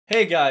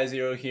Hey guys,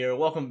 Zero here.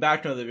 Welcome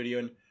back to another video,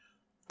 and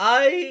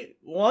I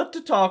want to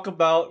talk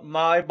about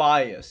my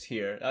bias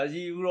here. As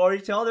you can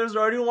already tell, there's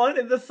already one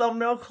in the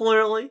thumbnail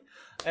clearly,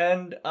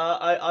 and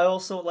I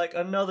also like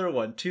another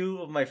one.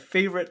 Two of my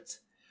favorites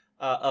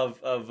of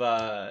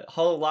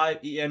Hololive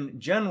EN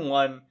Gen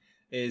 1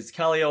 is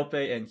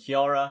Calliope and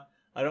Kiara.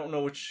 I don't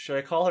know which, should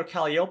I call her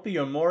Calliope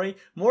or Mori?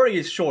 Mori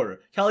is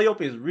shorter.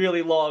 Calliope is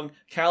really long.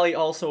 Callie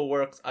also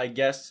works, I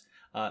guess.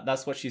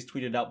 That's what she's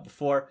tweeted out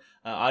before.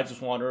 I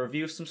just want to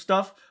review some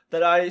stuff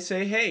that I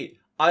say, hey,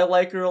 I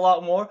like her a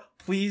lot more.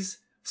 Please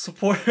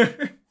support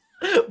her.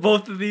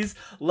 Both of these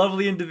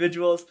lovely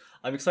individuals.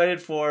 I'm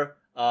excited for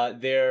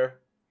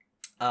their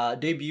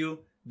debut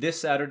this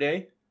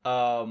Saturday. It's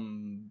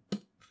gonna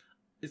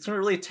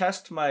really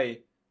test my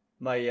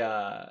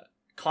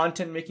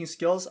content making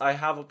skills. I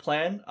have a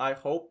plan. I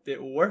hope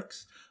it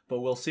works, but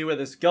we'll see where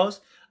this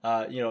goes.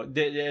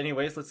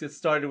 Anyways, let's get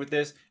started with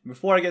this.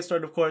 Before I get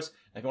started, of course,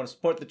 if you want to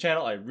support the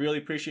channel, I really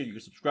appreciate you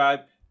can subscribe,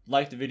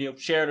 like the video,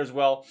 share it as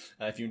well.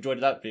 If you enjoyed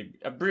that,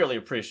 I really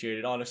appreciate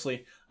it,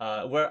 honestly.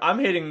 Where I'm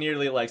hitting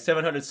nearly like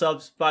 700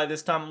 subs by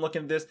this time I'm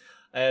looking at this,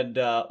 and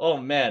oh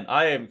man,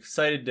 I am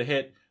excited to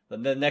hit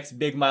the next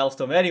big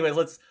milestone.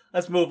 Anyways,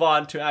 let's move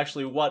on to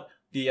actually what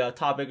the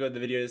topic of the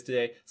video is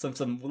today.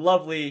 Some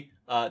lovely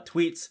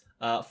tweets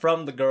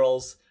from the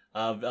girls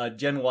of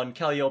Gen 1,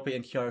 Calliope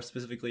and Kiara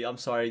specifically. I'm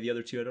sorry, the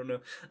other two, I don't know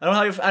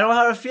how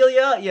to feel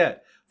you out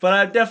yet, but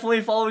I'm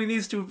definitely following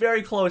these two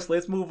very closely.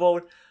 Let's move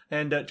on,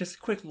 and just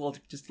a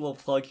little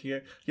plug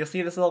here. You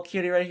see this little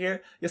cutie right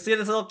here? You see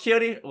this little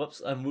cutie?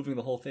 Whoops, I'm moving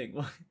the whole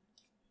thing.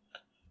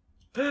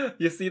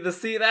 You see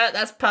that?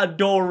 That's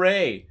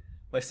Padore.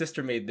 My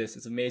sister made this.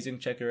 It's amazing.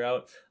 Check her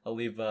out. I'll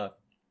leave her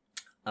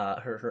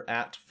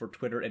 @ for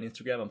Twitter and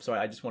Instagram. I'm sorry,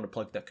 I just want to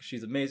plug that because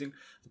she's amazing,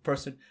 the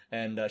person,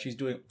 and she's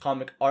doing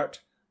comic art.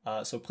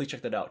 So please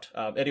check that out.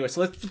 Anyway,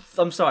 so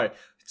I'm sorry.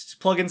 Just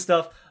plug in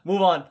stuff.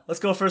 Move on. Let's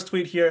go first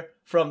tweet here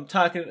from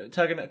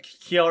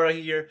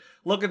Kiara here.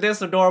 Look at this,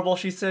 adorable.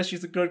 She says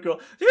she's a good girl.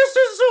 This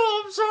is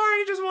so, I'm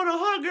sorry, just want to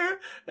hug her.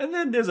 And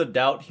then there's a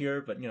doubt here,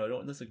 but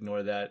let's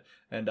ignore that.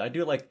 And I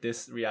do like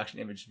this reaction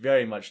image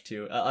very much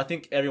too. I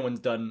think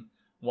everyone's done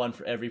one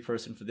for every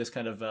person for this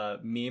kind of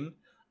meme.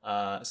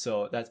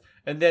 So that's,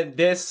 and then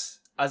this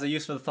as a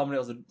use for the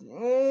thumbnail is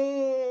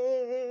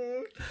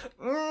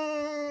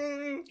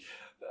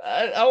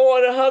I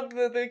want to hug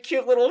the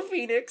cute little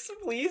phoenix,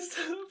 please,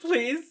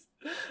 please.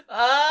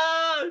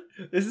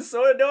 This is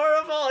so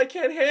adorable. I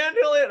can't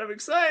handle it. I'm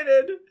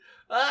excited.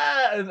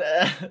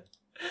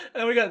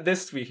 And we got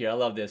this tweet here. I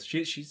love this.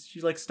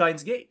 She's like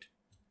Steins Gate.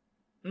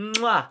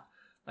 Mwah.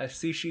 I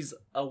see she's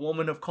a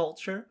woman of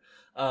culture.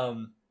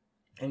 And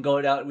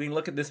going out, we can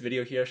look at this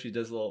video here. She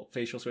does little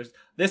facial switches.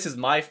 This is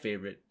my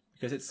favorite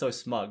because it's so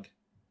smug.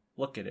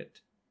 Look at it.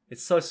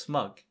 It's so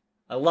smug.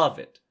 I love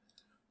it.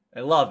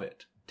 I love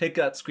it. Take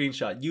that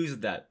screenshot. Use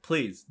that.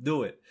 Please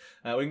do it.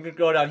 We can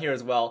go down here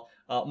as well.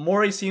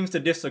 Mori seems to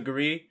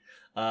disagree.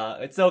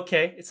 It's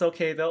okay. It's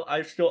okay though.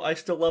 I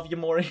still love you,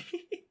 Mori.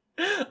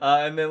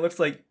 And then it looks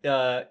like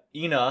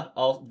Ina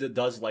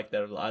does like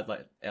that. I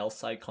like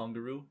L-side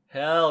kangaroo.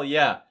 Hell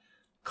yeah.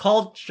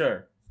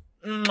 Culture.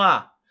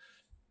 Mwah.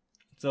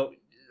 So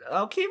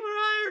I'll keep an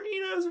eye on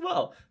Ina as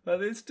well.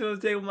 But this still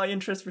stay with my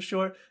interest for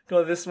sure.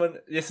 Go this one.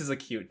 This is a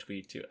cute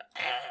tweet too.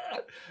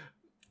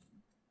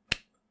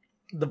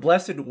 The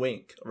blessed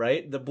wink,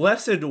 right? The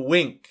blessed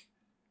wink.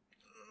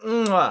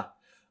 Mwah.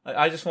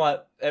 I just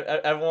want,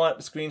 I want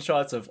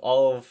screenshots of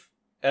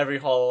every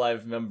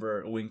Hololive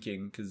member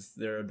winking because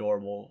they're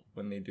adorable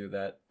when they do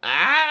that.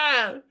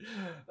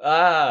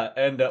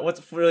 And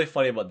what's really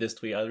funny about this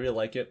tweet, I really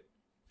like it.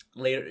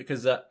 Later,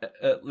 because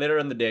later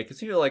in the day, because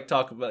you like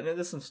talk about,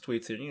 there's some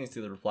tweets here, you can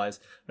see the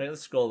replies. Right,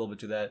 let's scroll a little bit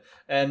to that.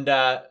 And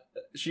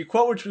she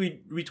quote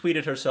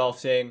retweeted herself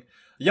saying,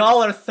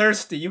 "Y'all are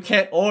thirsty, you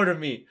can't order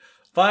me.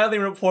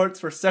 Filing reports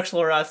for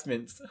sexual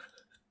harassment."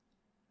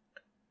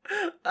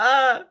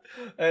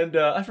 And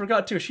I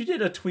forgot too, she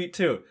did a tweet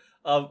too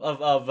of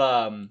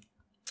a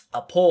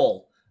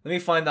poll. Let me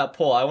find that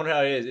poll. I wonder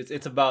how it is.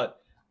 It's about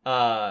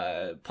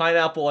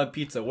pineapple on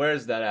pizza. Where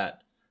is that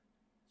at?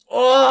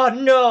 Oh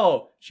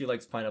no! She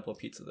likes pineapple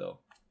pizza though.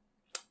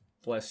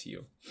 Bless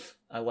you.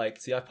 I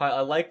like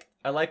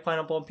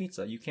pineapple on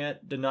pizza. You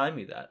can't deny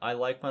me that. I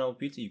like pineapple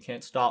pizza. You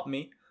can't stop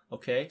me.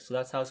 Okay, so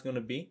that's how it's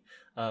gonna be.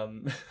 I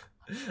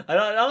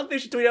don't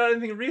think she tweeted out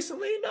anything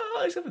recently.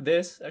 No, except for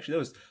this.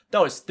 Actually,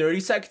 that was 30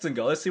 seconds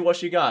ago. Let's see what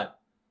she got.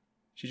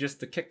 She's just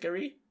the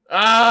kickery.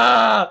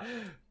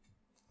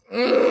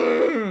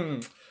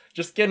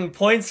 Just getting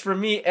points for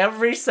me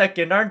every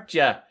second, aren't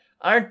ya?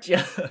 Aren't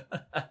ya?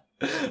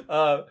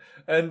 I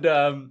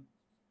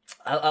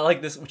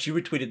like this. She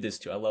retweeted this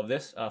too. I love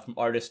this from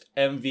artist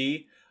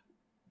MV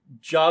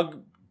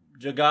Jagamio.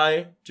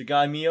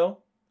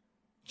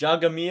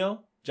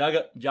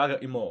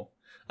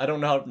 I don't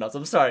know how to pronounce it.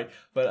 I'm sorry,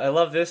 but I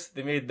love this.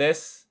 They made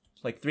this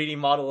like 3D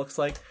model looks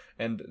like,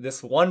 and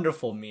this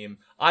wonderful meme.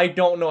 I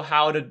don't know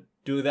how to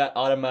do that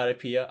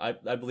onomatopoeia.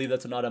 I believe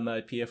that's an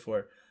onomatopoeia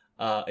for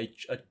a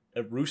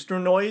rooster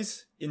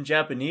noise in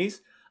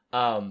Japanese.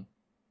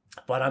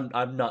 But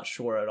I'm not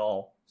sure at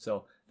all.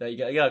 So you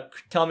gotta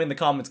tell me in the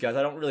comments, guys.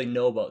 I don't really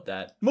know about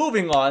that.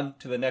 Moving on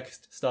to the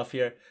next stuff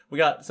here. We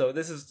got, so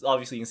this is,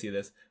 obviously you can see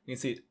this. You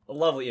can see a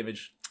lovely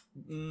image.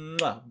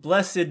 Mwah.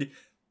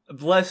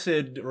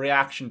 Blessed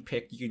reaction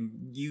pic you can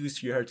use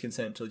to your heart's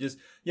content. So just,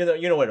 you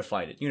know where to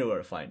find it. You know where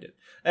to find it.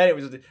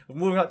 Anyways,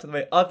 moving on to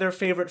my other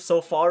favorite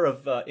so far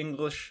of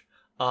English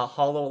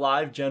Hollow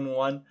Live Gen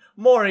 1.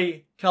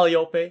 Mori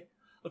Calliope.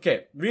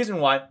 Okay, reason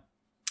why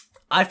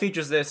I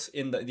features this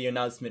in the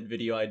announcement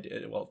video I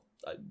did, well,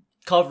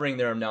 covering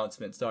their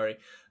announcement, sorry.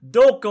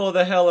 Doko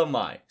the hell am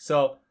I?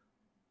 So,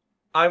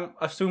 I'm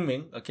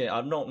assuming, okay,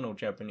 I don't know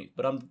Japanese,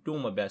 but I'm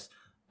doing my best.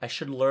 I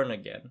should learn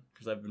again,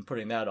 because I've been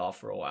putting that off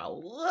for a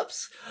while.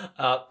 Whoops!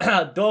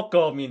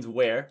 Doko means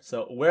where,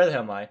 so where the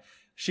hell am I?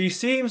 She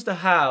seems to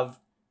have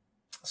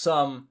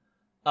some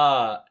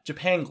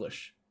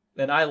Japanglish,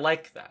 and I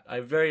like that.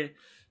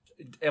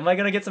 Am I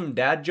gonna get some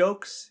dad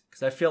jokes?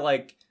 Because I feel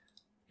like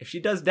if she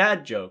does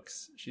dad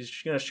jokes, she's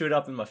gonna shoot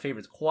up in my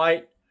favorites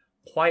quite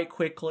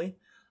quickly.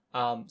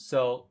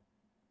 So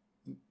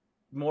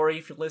Mori,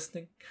 if you're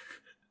listening,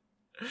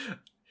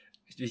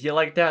 if you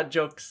like dad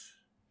jokes,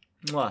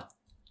 mwah,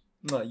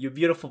 mwah, you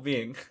beautiful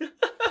being.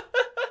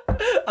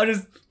 I'm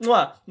just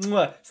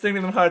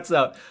sending them hearts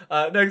out.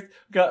 Next,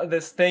 got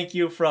this thank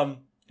you from.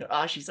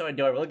 She's so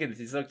adorable. Look at this,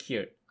 he's so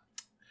cute.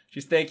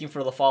 She's thanking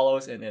for the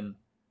follows and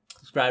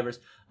subscribers.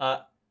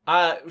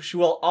 She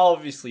will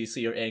obviously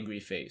see your angry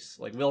face.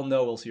 Like,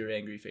 we'll see your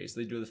angry face.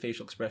 They do the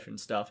facial expression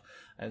stuff.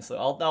 And so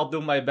I'll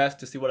do my best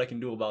to see what I can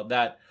do about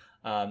that.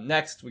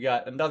 Next, we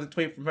got another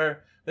tweet from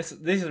her.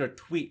 These are her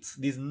tweets.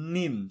 These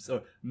memes,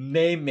 or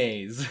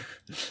memes.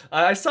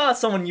 I saw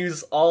someone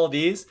use all of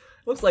these.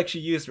 Looks like she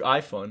used her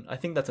iPhone. I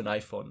think that's an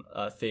iPhone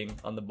thing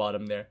on the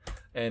bottom there.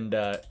 And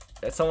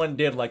someone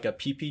did like a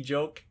pee-pee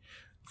joke.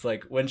 It's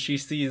like when she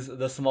sees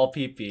the small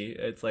pee-pee,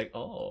 it's like,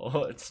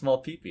 oh, it's small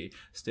pee-pee.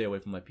 Stay away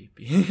from my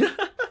pee-pee.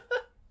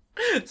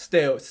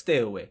 Stay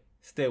away.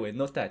 Stay away.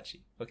 No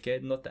touchy. Okay?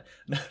 No touch.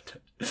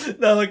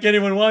 Not like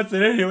anyone wants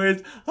it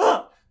anyways.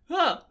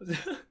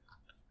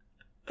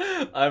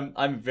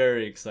 I'm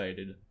very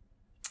excited.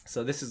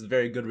 So this is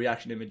very good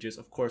reaction images.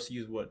 Of course,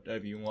 use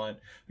whatever you want.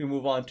 We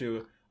move on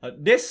to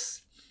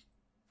this.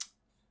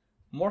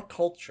 More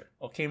culture.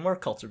 Okay, more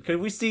culture. Because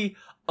we see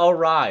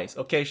Arise.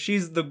 Okay,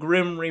 she's the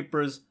Grim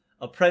Reaper's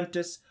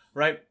apprentice,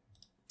 right?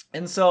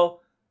 And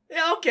so,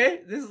 yeah,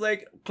 okay. This is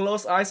like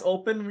close eyes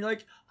open. We're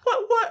like,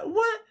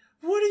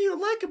 what do you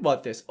like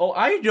about this? Oh,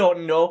 I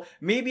don't know.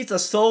 Maybe it's a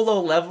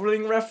solo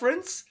leveling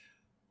reference.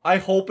 I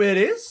hope it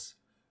is.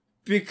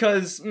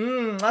 Because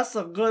that's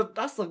a good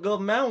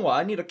manhwa.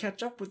 I need to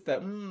catch up with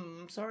that.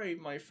 Sorry,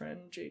 my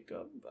friend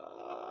Jacob.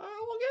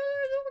 We'll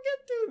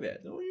get through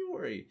that. Don't you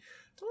worry.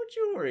 Don't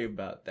you worry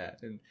about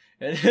that. And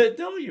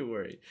don't you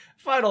worry.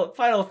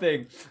 Final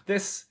thing.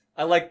 This,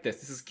 I like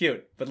this. This is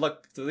cute. But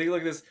look, so look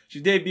at this.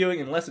 She's debuting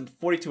in less than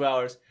 42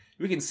 hours.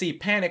 We can see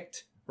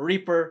panicked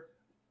Reaper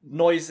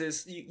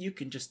noises. You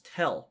can just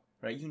tell,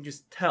 right? You can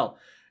just tell.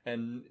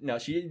 And now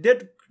she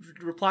did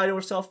reply to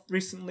herself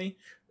recently.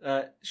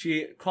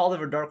 She called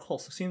it her dark hole.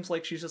 So it seems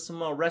like she's just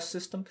some rest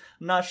system.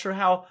 I'm not sure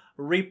how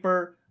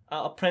Reaper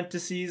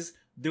apprentices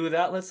do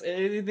that.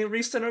 Anything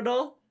recent at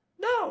all?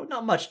 No,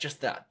 not much.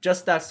 Just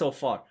that so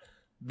far.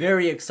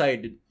 Very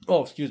excited.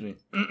 Oh, excuse me.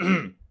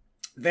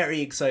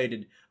 Very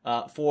excited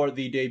for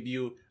the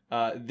debut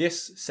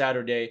this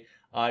Saturday.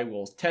 I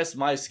will test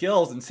my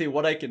skills and see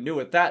what I can do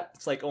with that.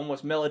 It's like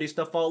almost melody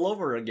stuff all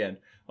over again.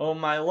 Oh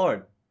my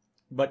lord.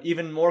 But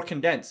even more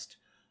condensed.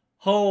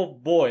 Oh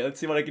boy, let's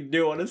see what I can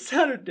do on a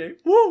Saturday.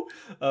 Woo!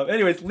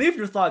 Anyways, leave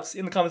your thoughts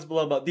in the comments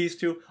below about these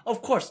two.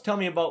 Of course, tell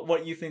me about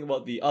what you think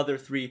about the other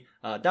three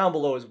down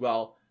below as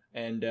well.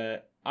 And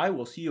I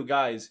will see you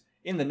guys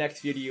in the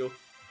next video.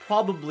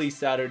 Probably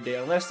Saturday,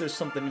 unless there's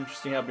something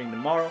interesting happening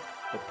tomorrow.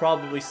 But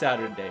probably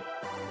Saturday.